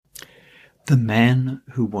The Man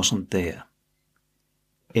Who Wasn't There,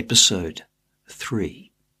 Episode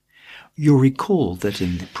 3. You'll recall that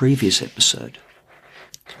in the previous episode,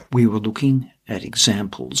 we were looking at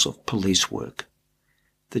examples of police work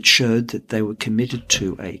that showed that they were committed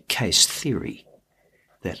to a case theory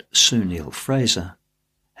that Sue Neill-Fraser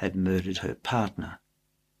had murdered her partner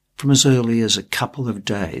from as early as a couple of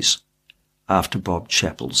days after Bob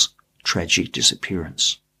Chappell's tragic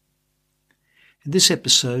disappearance. In this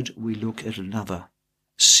episode, we look at another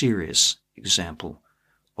serious example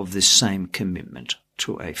of this same commitment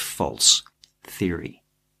to a false theory.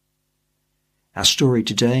 Our story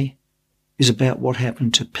today is about what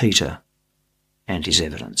happened to Peter and his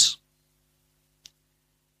evidence.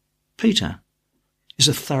 Peter is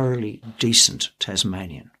a thoroughly decent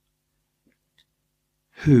Tasmanian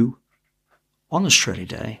who, on Australia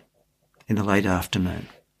Day, in the late afternoon,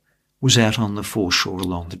 was out on the foreshore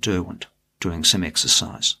along the Derwent doing some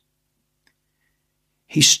exercise.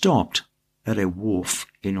 He stopped at a wharf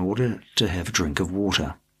in order to have a drink of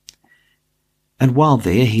water, and while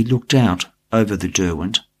there he looked out over the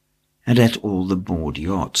Derwent and at all the moored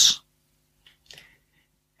yachts.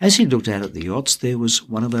 As he looked out at the yachts, there was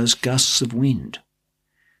one of those gusts of wind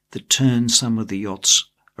that turned some of the yachts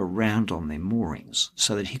around on their moorings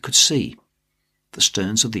so that he could see the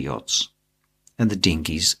sterns of the yachts and the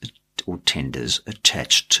dinghies or tenders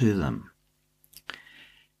attached to them.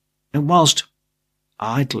 And whilst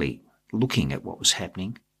idly looking at what was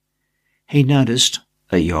happening, he noticed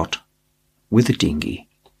a yacht with a dinghy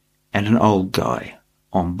and an old guy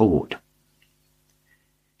on board.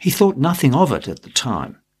 He thought nothing of it at the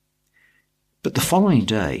time, but the following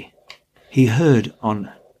day he heard on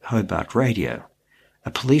Hobart Radio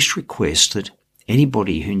a police request that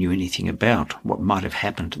anybody who knew anything about what might have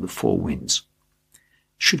happened to the Four Winds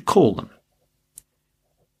should call them.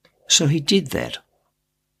 So he did that.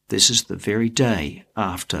 This is the very day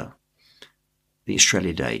after the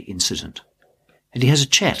Australia Day incident, and he has a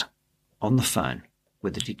chat on the phone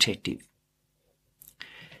with the detective.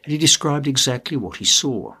 And he described exactly what he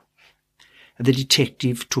saw, and the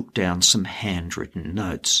detective took down some handwritten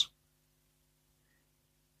notes.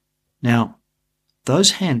 Now,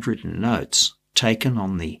 those handwritten notes, taken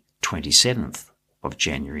on the 27th of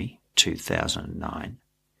January 2009,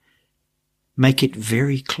 make it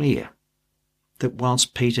very clear that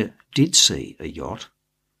whilst Peter did see a yacht,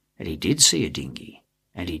 and he did see a dinghy,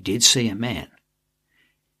 and he did see a man,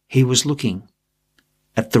 he was looking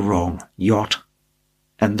at the wrong yacht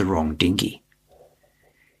and the wrong dinghy.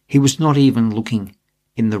 He was not even looking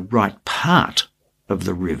in the right part of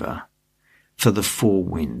the river for the Four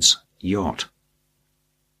Winds yacht.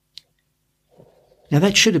 Now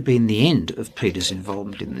that should have been the end of Peter's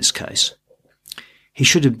involvement in this case. He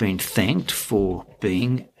should have been thanked for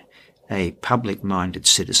being a public-minded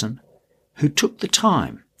citizen who took the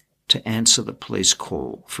time to answer the police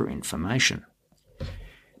call for information.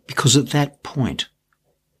 Because at that point,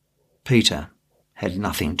 Peter had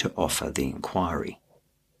nothing to offer the inquiry.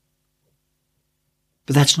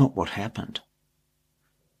 But that's not what happened.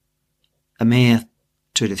 A mere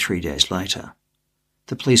 2 to 3 days later,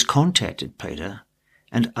 the police contacted Peter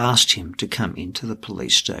and asked him to come into the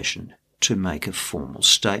police station to make a formal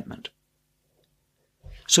statement.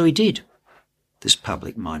 So he did, this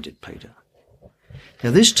public-minded Peter.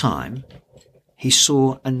 Now this time, he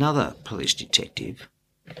saw another police detective,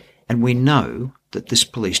 and we know that this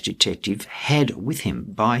police detective had with him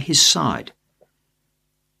by his side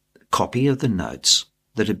a copy of the notes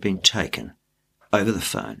that had been taken over the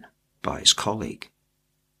phone by his colleague.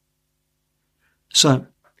 So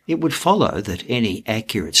it would follow that any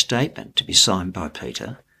accurate statement to be signed by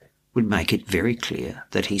Peter would make it very clear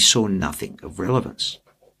that he saw nothing of relevance.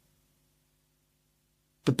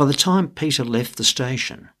 But by the time Peter left the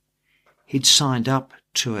station, he'd signed up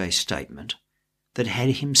to a statement that had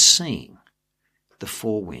him seeing the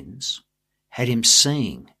Four Winds, had him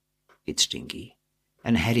seeing its dinghy,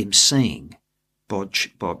 and had him seeing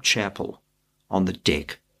Bob Chappell on the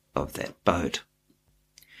deck of that boat.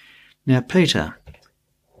 Now Peter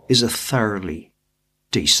is a thoroughly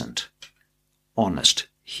decent, honest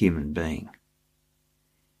human being.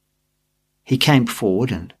 He came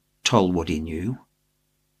forward and told what he knew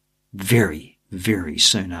very, very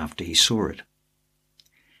soon after he saw it.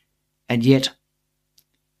 And yet,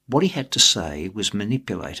 what he had to say was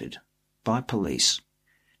manipulated by police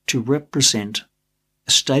to represent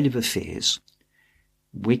a state of affairs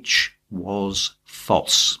which was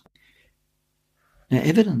false. Now,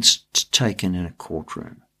 evidence taken in a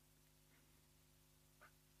courtroom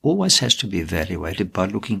always has to be evaluated by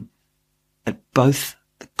looking at both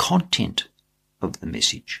the content of the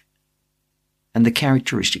message and the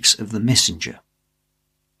characteristics of the messenger.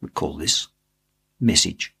 We call this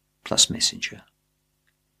message plus messenger.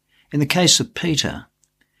 In the case of Peter,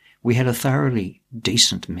 we had a thoroughly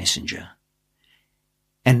decent messenger,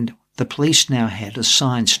 and the police now had a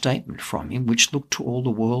signed statement from him which looked to all the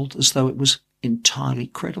world as though it was entirely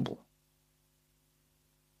credible.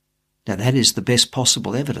 Now that is the best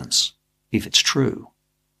possible evidence, if it's true,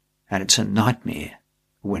 and it's a nightmare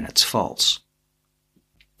when it's false.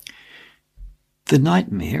 The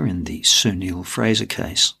nightmare in the Sue Neill-Fraser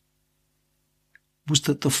case was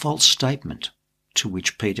that the false statement to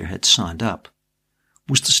which Peter had signed up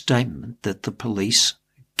was the statement that the police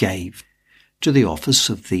gave to the office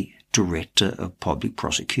of the Director of Public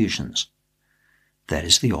Prosecutions. That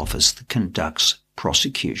is the office that conducts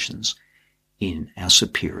prosecutions in our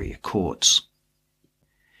superior courts.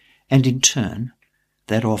 And in turn,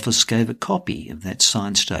 that office gave a copy of that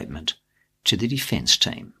signed statement to the defence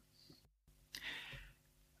team.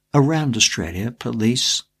 Around Australia,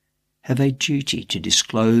 police have a duty to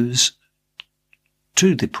disclose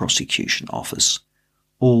to the prosecution office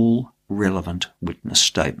all relevant witness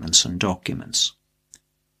statements and documents.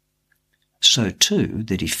 So too,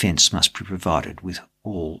 the defence must be provided with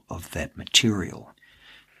all of that material.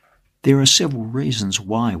 There are several reasons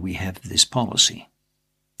why we have this policy.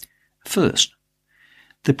 First,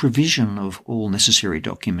 the provision of all necessary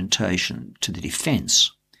documentation to the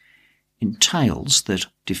defence entails that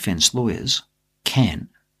defence lawyers can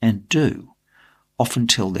and do often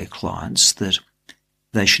tell their clients that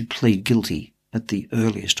they should plead guilty at the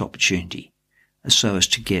earliest opportunity so as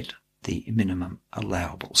to get the minimum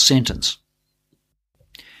allowable sentence.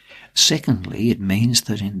 Secondly, it means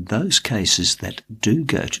that in those cases that do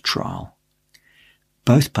go to trial,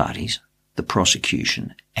 both parties, the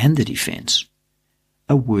prosecution and the defence,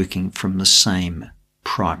 are working from the same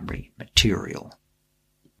primary material.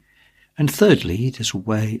 And thirdly, it is a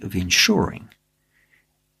way of ensuring,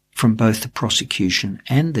 from both the prosecution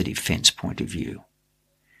and the defence point of view,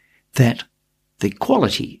 that the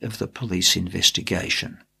quality of the police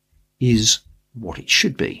investigation is what it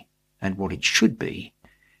should be, and what it should be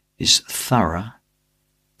is thorough,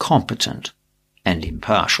 competent, and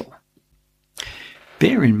impartial.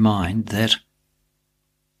 Bear in mind that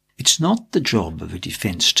it's not the job of a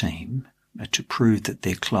defence team to prove that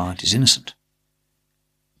their client is innocent.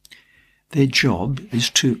 Their job is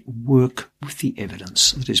to work with the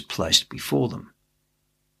evidence that is placed before them.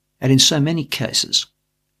 And in so many cases,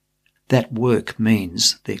 that work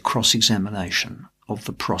means their cross-examination of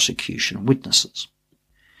the prosecution witnesses.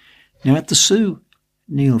 Now, at the Sue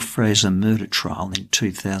Neill-Fraser murder trial in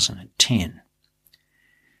 2010,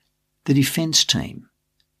 the defence team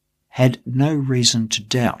had no reason to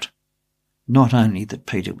doubt not only that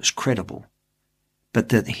Peter was credible, but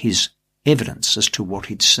that his evidence as to what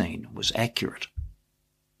he'd seen was accurate.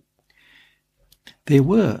 There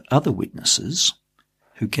were other witnesses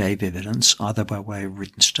who gave evidence either by way of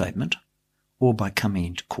written statement or by coming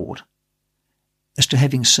into court as to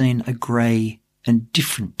having seen a grey and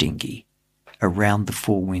different dinghy around the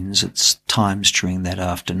Four Winds at times during that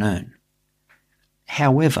afternoon.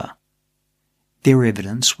 However, their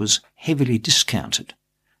evidence was heavily discounted,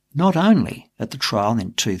 not only at the trial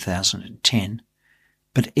in 2010,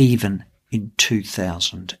 but even in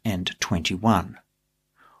 2021.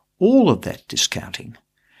 All of that discounting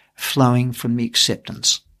flowing from the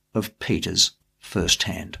acceptance of Peter's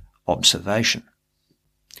first-hand observation.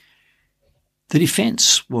 The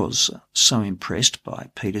defence was so impressed by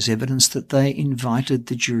Peter's evidence that they invited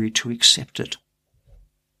the jury to accept it.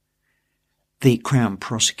 The Crown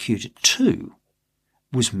prosecutor too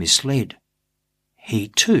was misled. He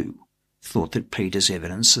too thought that Peter's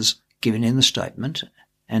evidence as given in the statement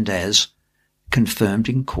and as confirmed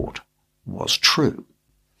in court was true.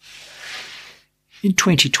 In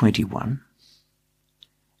 2021,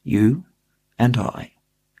 you and I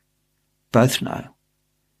both know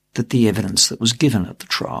that the evidence that was given at the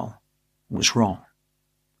trial was wrong.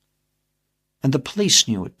 And the police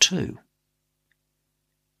knew it too.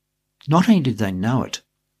 Not only did they know it,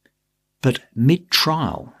 but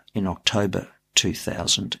mid-trial in October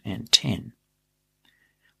 2010,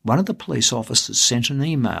 one of the police officers sent an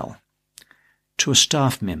email to a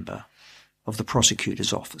staff member of the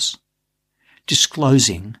prosecutor's office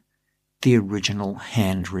disclosing the original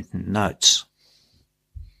handwritten notes.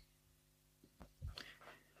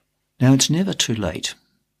 Now, it's never too late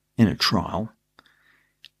in a trial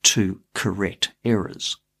to correct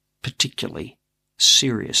errors, particularly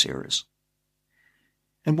serious errors.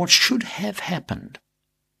 And what should have happened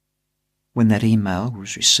when that email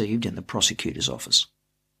was received in the prosecutor's office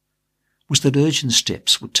was that urgent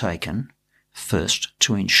steps were taken first,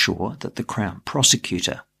 to ensure that the Crown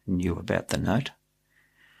Prosecutor knew about the note,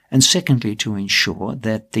 and secondly, to ensure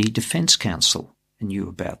that the Defence Counsel knew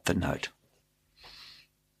about the note.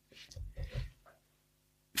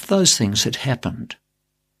 If those things had happened,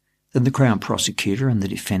 then the Crown Prosecutor and the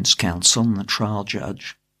Defence Counsel and the trial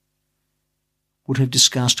judge would have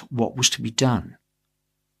discussed what was to be done.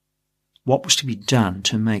 What was to be done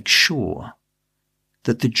to make sure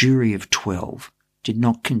that the jury of 12 did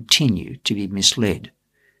not continue to be misled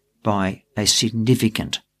by a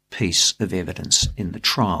significant piece of evidence in the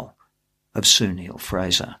trial of Sue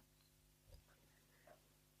Neill-Fraser.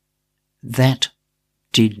 That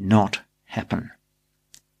did not happen.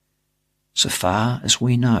 So far as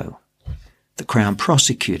we know, the Crown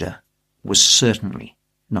Prosecutor was certainly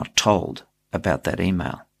not told about that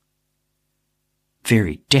email.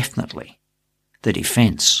 Very definitely, the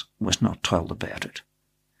defence was not told about it.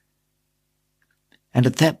 And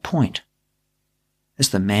at that point, as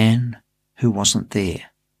the man who wasn't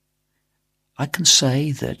there, I can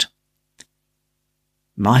say that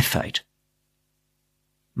my fate,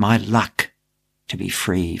 my luck to be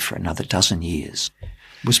free for another dozen years,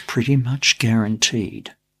 was pretty much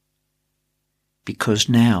guaranteed. Because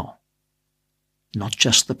now, not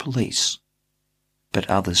just the police, but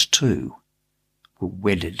others too, were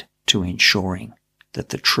wedded to ensuring that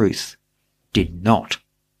the truth did not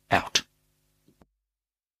out.